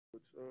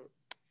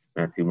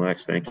Not too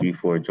much. Thank you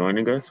for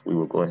joining us. We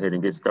will go ahead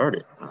and get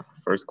started.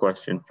 First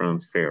question from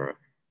Sarah.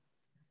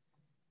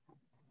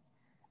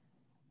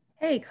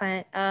 Hey,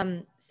 Clint.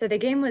 So the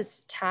game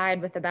was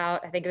tied with I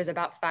think it was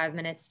about 5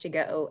 minutes to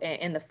go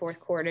in the fourth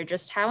quarter.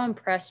 Just how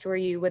impressed were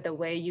you with the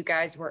way you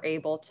guys were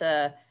able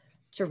to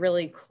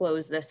really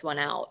close this one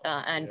out?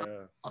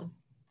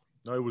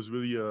 No, it was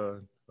really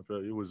I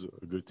felt it was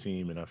a good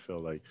team, and I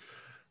felt like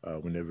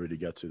whenever they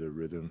got to the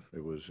rhythm,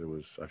 it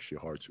was actually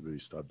hard to really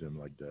stop them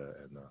like that.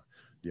 And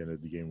the end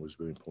of the game was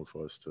really important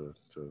for us to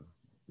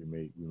we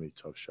made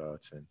tough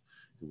shots, and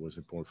it was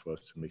important for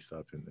us to make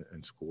stops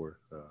and score,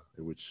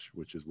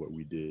 which is what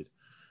we did.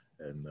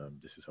 And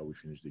this is how we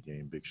finished the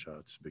game: big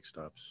shots, big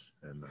stops,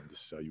 and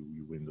this is how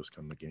you win those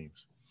kind of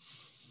games.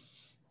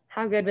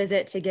 How good was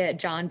it to get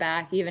John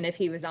back, even if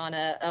he was on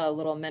a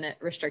little minute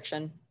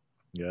restriction?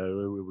 Yeah,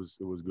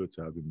 it was good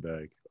to have him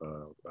back.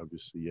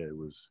 Obviously, yeah, it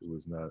was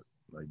not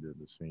like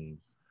the same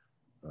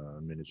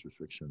minutes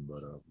restriction,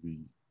 but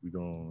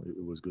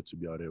it was good to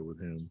be out there with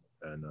him,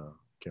 and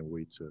can't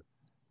wait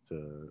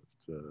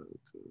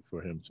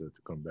for him to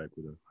come back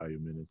with a higher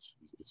minutes.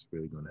 It's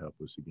really going to help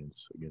us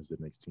against the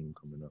next team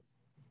coming up.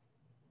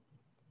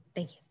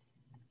 Thank you.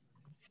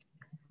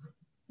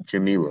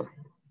 Jamila.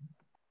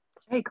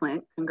 Hey,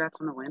 Clint. Congrats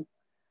on the win.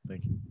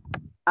 Thank you.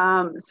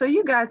 So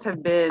you guys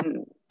have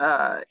been,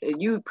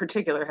 you in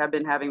particular, have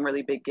been having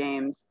really big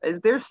games. Is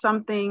there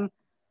something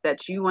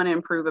that you want to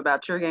improve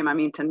about your game? I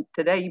mean,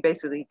 today you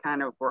basically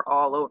kind of were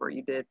all over.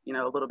 You did, a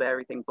little bit of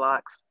everything: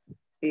 blocks,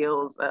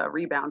 steals,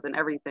 rebounds, and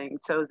everything.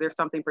 So is there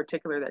something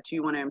particular that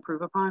you want to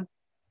improve upon?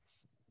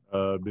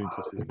 Being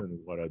consistent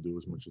with what I do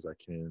as much as I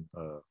can.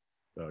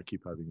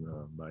 Keep having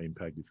my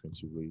impact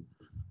defensively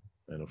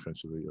and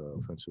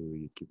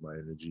offensively. Keep my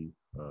energy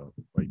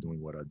by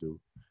doing what I do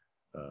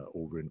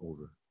over and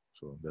over.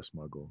 So that's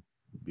my goal.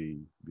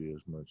 Be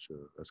as much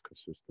as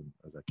consistent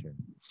as I can.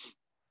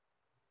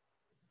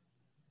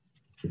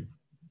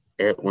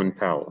 Edwin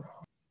Powell.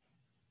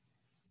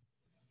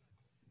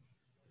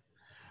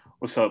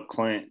 What's up,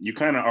 Clint? You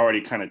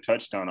already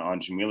touched on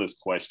Jamila's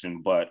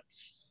question, but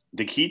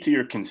the key to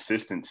your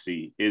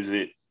consistency, is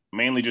it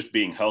mainly just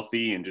being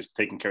healthy and just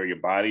taking care of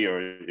your body,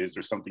 or is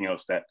there something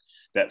else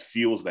that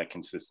fuels that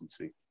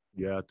consistency?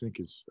 Yeah, I think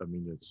it's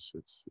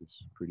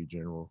pretty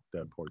general.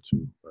 That part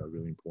too,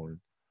 really important.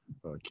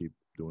 Keep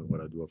doing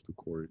what I do off the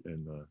court,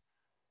 and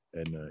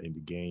in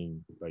the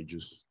game, like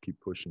just keep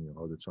pushing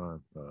all the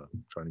time,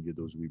 trying to get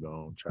those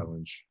rebounds,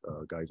 challenge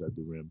guys at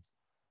the rim,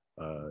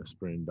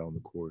 sprinting down the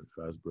court,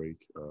 fast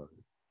break,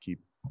 keep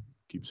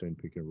saying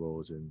pick and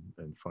rolls,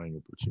 and finding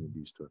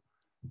opportunities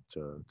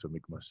to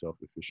make myself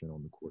efficient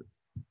on the court.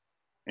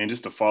 And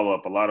just to follow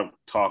up, a lot of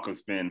talk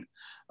has been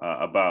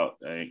about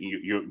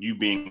you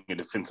being a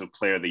Defensive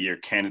Player of the Year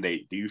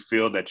candidate. Do you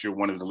feel that you're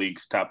one of the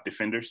league's top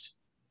defenders?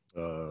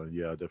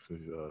 Yeah, I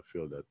definitely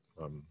feel that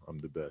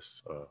I'm the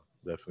best.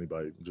 Definitely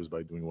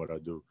by doing what I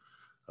do.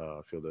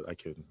 I feel that I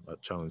can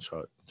challenge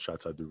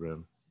shots at the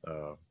rim.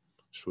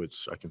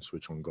 I can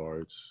switch on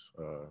guards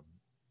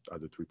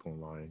at the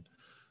 3-point line.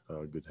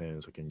 Good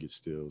hands. I can get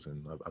steals,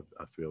 and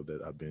I feel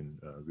that I've been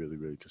really,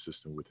 really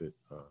consistent with it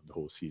the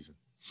whole season.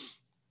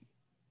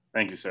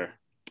 Thank you, sir.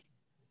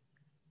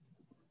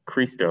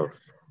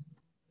 Christos.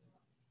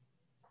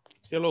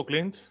 Hello,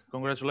 Clint.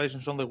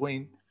 Congratulations on the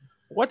win.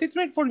 What it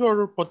meant for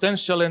your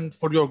potential and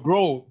for your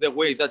growth, the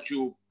way that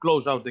you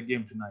close out the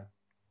game tonight?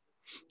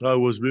 It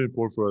was really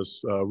important for us.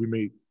 We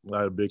made a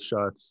lot of big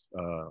shots,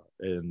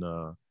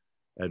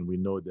 and we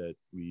know that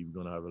we're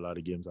going to have a lot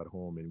of games at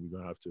home, and we're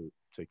going to have to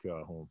take care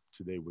of home.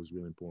 Today was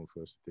really important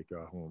for us to take care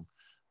of home.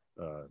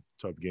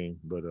 Tough game,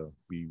 but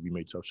we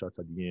made tough shots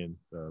at the end.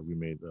 We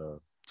made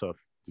tough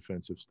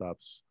defensive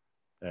stops,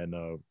 and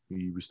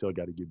we still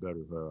got to get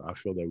better. I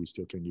feel that we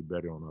still can get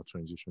better on our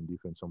transition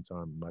defense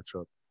sometime,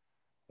 matchup,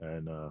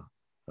 and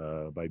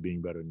by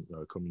being better,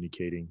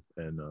 communicating,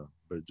 and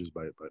but just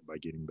by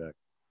getting back.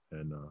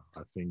 And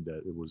I think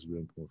that it was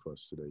really important for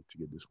us today to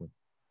get this win.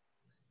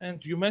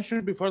 And you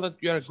mentioned before that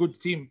you are a good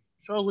team.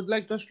 So I would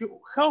like to ask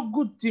you how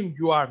good team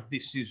you are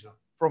this season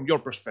from your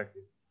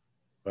perspective.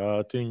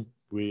 I think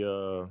we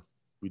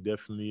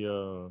definitely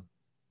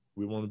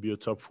we want to be a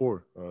top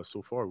four.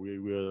 So far,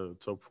 we're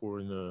top four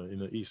in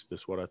the East.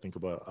 That's what I think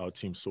about our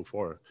team so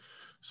far.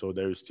 So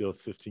there is still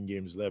 15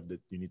 games left that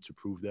you need to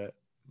prove that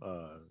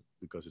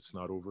because it's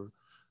not over.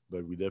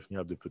 But we definitely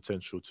have the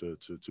potential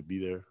to be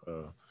there,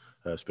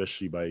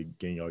 especially by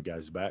getting our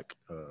guys back.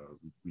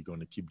 We're going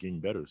to keep getting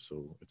better.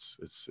 So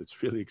it's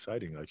really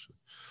exciting, actually.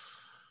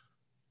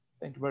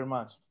 Thank you very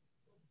much.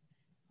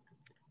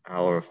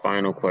 Our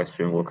final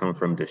question will come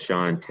from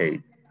Deshaun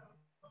Tate.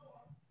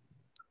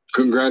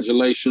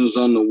 Congratulations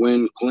on the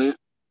win, Clint.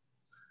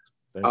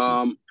 Thank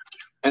you.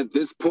 At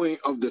this point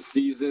of the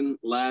season,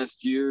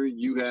 last year,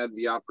 you had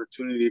the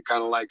opportunity to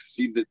kind of like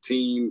see the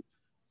team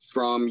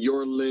from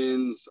your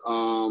lens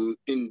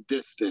in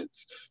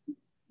distance.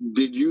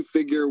 Did you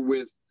figure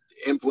with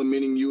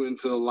implementing you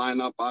into the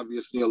lineup,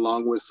 obviously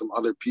along with some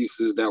other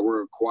pieces that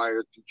were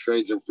acquired through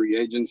trades and free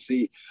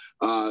agency,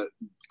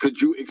 could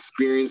you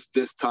experience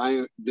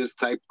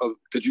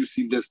could you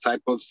see this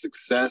type of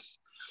success,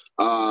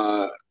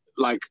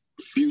 like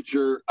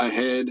future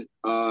ahead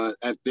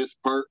at this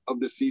part of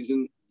the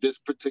season, this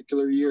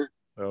particular year?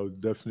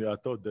 Definitely. I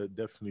thought that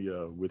definitely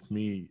with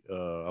me,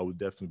 I would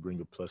definitely bring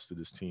a plus to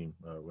this team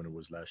when it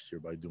was last year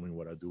by doing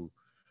what I do,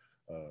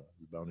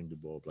 rebounding the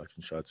ball,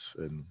 blocking shots,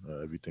 and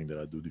everything that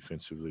I do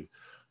defensively.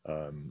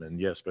 And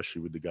yeah,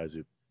 especially with the guys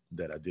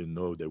that I didn't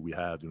know that we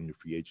had during the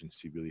free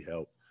agency really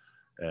helped.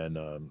 And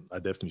I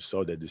definitely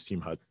saw that this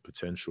team had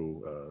potential.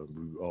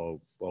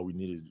 All we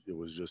needed it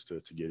was just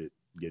to get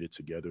it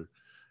together.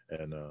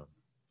 And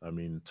I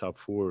mean, top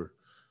four,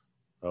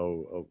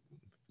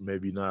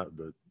 maybe not,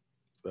 but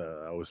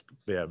I was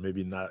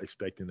maybe not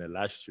expecting that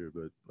last year.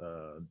 But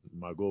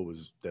my goal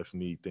was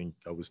definitely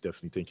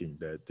thinking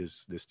that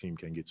this team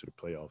can get to the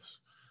playoffs.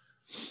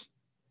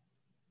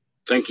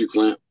 Thank you,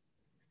 Clint.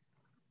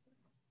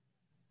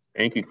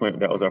 Thank you, Clint.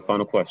 That was our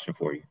final question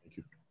for you. Thank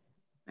you.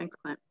 Thanks,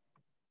 Clint.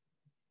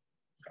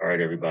 All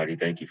right, everybody.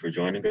 Thank you for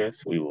joining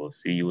us. We will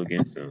see you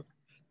again soon.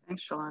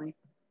 Thanks, Shalani.